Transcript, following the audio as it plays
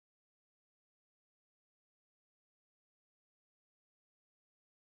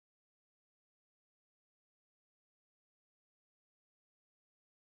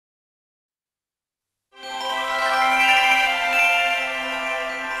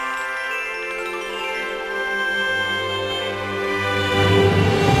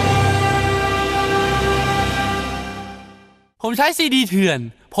ผมใช้ซีดีเถื่อน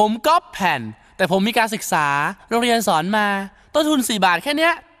ผมก๊อปแผ่นแต่ผมมีการศึกษาโรงเรียนสอนมาต้นทุน4 บาทแค่เนี้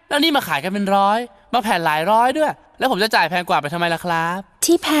ยแล้วนี่มาขายกันเป็นร้อยมาแผ่นหลายร้อยด้วยแล้วผมจะจ่ายแพงกว่าไปทำไมล่ะครับ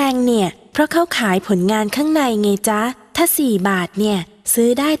ที่แพงเนี่ยเพราะเขาขายผลงานข้างในไงจ๊ะถ้า4 บาทเนี่ยซื้อ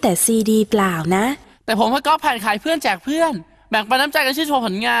ได้แต่ซีดีเปล่านะแต่ผมก็ก๊อปแผ่นขายเพื่อนแจกเพื่อนแบ่งปันน้ำใจกันชื่นชมผ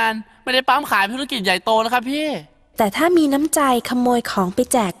ลงานไม่ได้ปั๊มขายธุรกิจใหญ่โตนะครับพี่แต่ถ้ามีน้ำใจขโมยของไป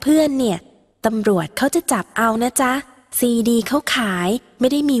แจกเพื่อนเนี่ยตำรวจเขาจะจับเอานะจ๊ะซีดีเขาขายไม่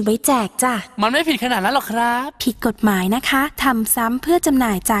ได้มีไว้แจกจ้ะมันไม่ผิดขนาดนั้นหรอกครับผิดกฎหมายนะคะทำซ้ำเพื่อจำหน่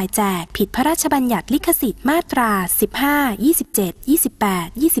ายจ่ายแจกผิดพระราชบัญญัติลิขสิทธิ์มาตรา15 27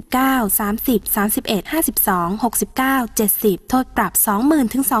 28 29 30 31 52 69 70โทษปรับ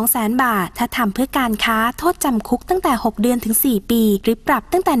 20,000 ถึง 200,000 บาทถ้าทำเพื่อการค้าโทษจำคุกตั้งแต่6 เดือนถึง4 ปีหรือปรับ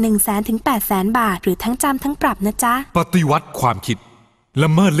ตั้งแต่ 100,000 ถึง 800,000 บาทหรือทั้งจำทั้งปรับนะจ๊ะปฏิวัติความคิดละ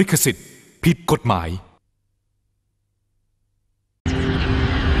เมิดลิขสิทธิ์ผิดกฎหมาย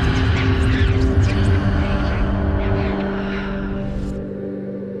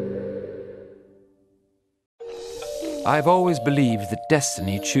I've always believed that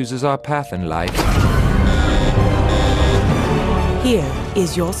destiny chooses our path in life. Here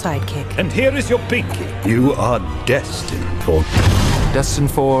is your sidekick. And here is your pinky. You are destined for... Destined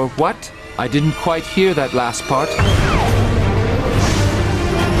for what? I didn't quite hear that last part.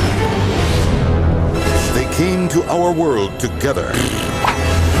 They came to our world together.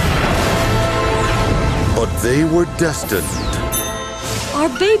 But they were destined. Our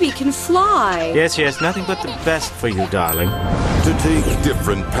baby can fly. Yes, nothing but the best for you, darling. To take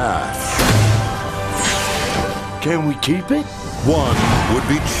different paths. Can we keep it? One would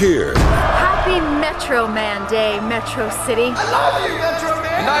be cheered. Happy Metro Man Day, Metro City. I love you, Metro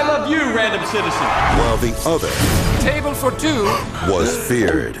Man! And I love you, random citizen. While the other... Table for two. ...was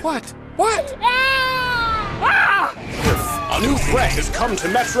feared. What? What? A new threat has come to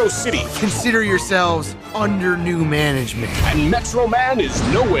Metro City. Consider yourselves under new management. And Metro Man is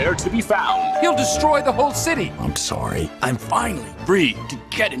nowhere to be found. He'll destroy the whole city. I'm sorry. I'm finally free to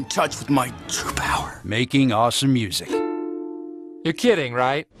get in touch with my true power. Making awesome music. You're kidding,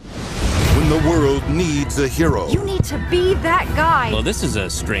 right? When the world needs a hero. You need to be that guy. Well, this is a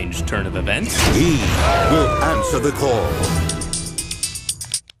strange turn of events. He will answer the call.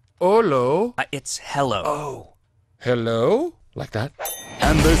 Hello? It's hello. Oh. Hello? Like that?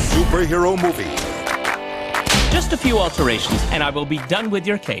 And the superhero movie. Just a few alterations, and I will be done with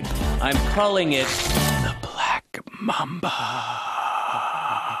your cape. I'm calling it the Black Mamba.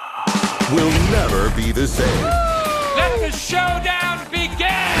 Will never be the same. Let the showdown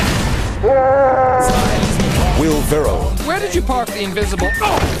begin! Will Ferrell. Where did you park the invisible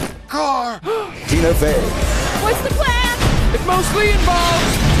car? Tina Fey. What's the plan? It mostly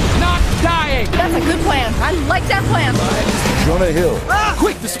involves not dying. That's a good plan. I like that plan. Jonah Hill.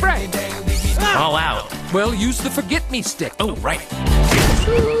 Quick, the spray. All out. Well, use the forget-me stick. Oh, right.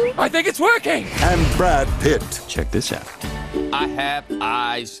 I think it's working. And Brad Pitt. Check this out. I have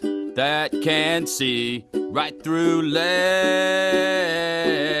eyes that can see right through lead.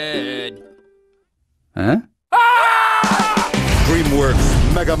 Huh? DreamWorks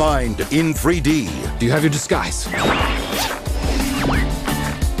Megamind in 3D. Do you have your disguise?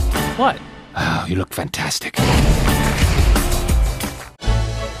 What? Oh, you look fantastic.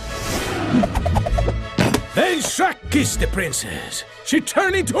 Then Shrek kissed the princess. She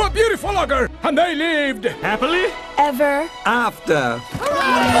turned into a beautiful ogre, and they lived happily Ever after.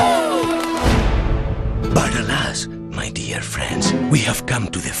 But alas, my dear friends, we have come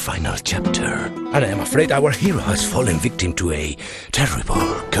to the final chapter. And I am afraid our hero has fallen victim to a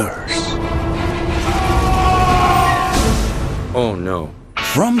terrible curse. Oh, no.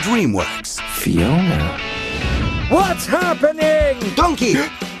 From DreamWorks. Fiona. What's happening? Donkey!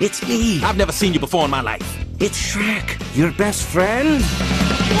 It's me. I've never seen you before in my life. It's Shrek, your best friend.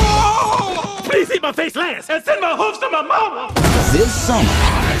 Whoa! Please eat my face last and send my hooves to my mama! This summer,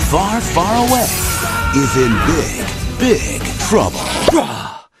 far, far away, is in big, big trouble.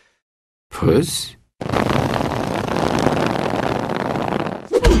 Puss?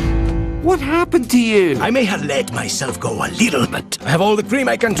 What happened to you? I may have let myself go a little bit. I have all the cream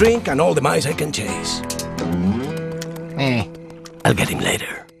I can drink and all the mice I can chase. I'll get him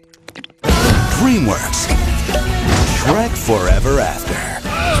later. DreamWorks. Shrek Forever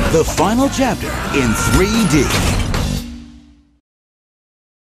After. The final chapter in 3D.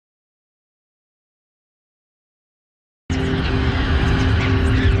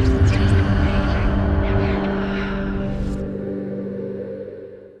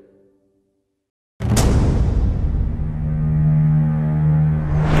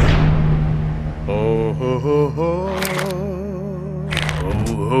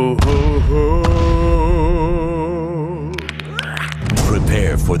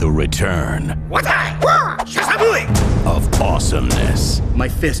 Prepare for the return of awesomeness. My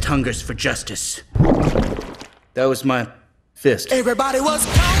fist hungers for justice. That was my fist. Everybody was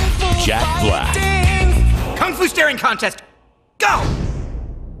Kung Fu Jack Black. Kung Fu staring contest. Go!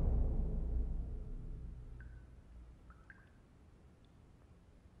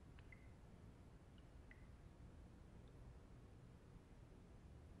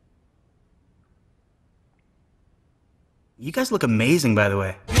 You guys look amazing, by the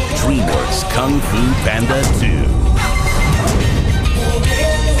way. DreamWorks Kung Fu Panda 2.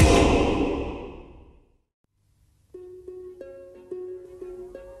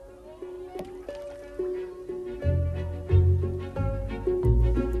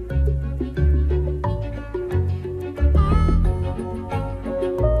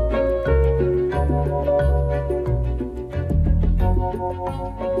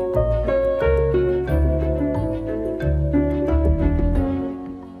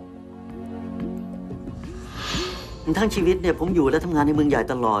 ทั้งชีวิตเนี่ยผมอยู่และทำงานในเมืองใหญ่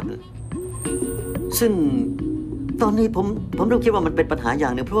ตลอดซึ่งตอนนี้ผมเริ่มคิดว่ามันเป็นปัญหาอย่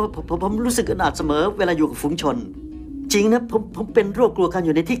างหนึ่งเพราะว่าผมรู้สึกอึดอัดเสมอเวลาอยู่กับฝูงชนจริงนะผมเป็นโรคกลัวการอ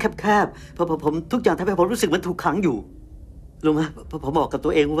ยู่ในที่แคบๆเพราะผมทุกอย่างทำให้ผมรู้สึกเหมือนถูกขังอยู่รู้ไหมผมบอกกับตั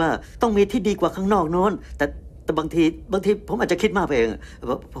วเองว่าต้องมีที่ดีกว่าข้างนอกโน้นแต่บางทีผมอาจจะคิดมากไปเอง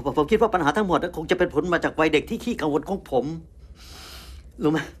ผมคิดว่าปัญหาทั้งหมดคงจะเป็นผลมาจากวัยเด็กที่ขี้กังวลของผม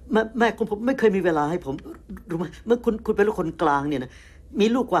รู้ไหมแม่ของผมไม่เคยมีเวลาให้ผมรู้ไหมเมื่อคุณเป็นลูกคนกลางเนี่ยนะมี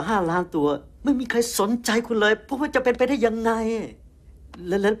ลูกกว่า5 ล้านตัวไม่มีใครสนใจคุณเลยเพราะว่าจะเป็นไปได้ยังไงแ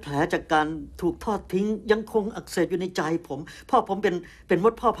ละแผลจากการถูกทอดทิ้งยังคงอักเสบอยู่ในใจผมพ่อผมเป็นม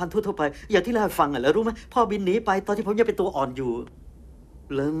ดพ่อพันธุ์ทั่วไปอย่างที่เล่าให้ฟังแล้วรู้ไหมพ่อบินหนีไปตอนที่ผมยังเป็นตัวอ่อนอยู่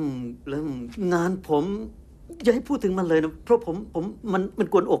เริ่มงานผมอย่าให้พูดถึงมันเลยนะเพราะมัน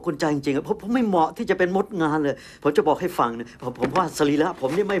กวนอกกวนใจจริงๆเพราะผมไม่เหมาะที่จะเป็นมดงานเลยผมจะบอกให้ฟังนะผมว่าสรีระผม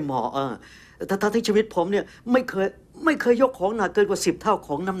นี่ไม่เหมาะแต่ทั้งชีวิตผมเนี่ยไม่เคยยกของหนักเกินกว่า10 เท่าข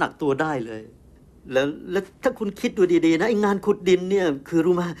องน้ำหนักตัวได้เลยแล้วถ้าคุณคิดดูดีๆนะไอ้งานขุดดินเนี่ยคือ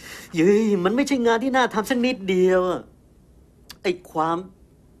รู้ไหมมันไม่ใช่งานที่น่าทำสักนิดเดียวไอ้ความ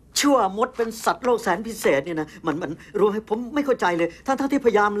ชั่วมดเป็นสัตว์โลกแสนพิเศษเนี่ยนะมันรู้ไหมผมไม่เข้าใจเลยทั้งที่พ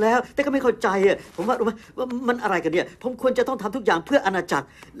ยายามแล้วแต่ก็ไม่เข้าใจผมว่ารู้ไหมว่ามันอะไรกันเนี่ยผมควรจะต้องทำทุกอย่างเพื่ออาณาจักร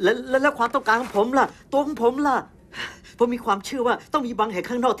แล้วความต้องการของผมล่ะตัวของผมล่ะผมมีความเชื่อว่าต้องมีบางแห่ง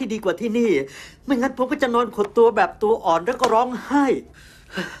ข้างนอกที่ดีกว่าที่นี่ไม่งั้นผมก็จะนอนขดตัวแบบตัวอ่อนแล้วก็ร้องไห้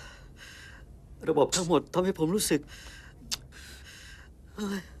ระบบทั้งหมดทำให้ผมรู้สึก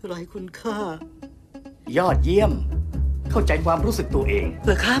ไร้คุณค่ายอดเยี่ยมเข้าใจความรู้สึกตัวเอง เห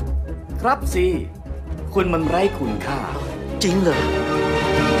รอครับครับสิคุณมันไร้คุณค่าจริงเหรอ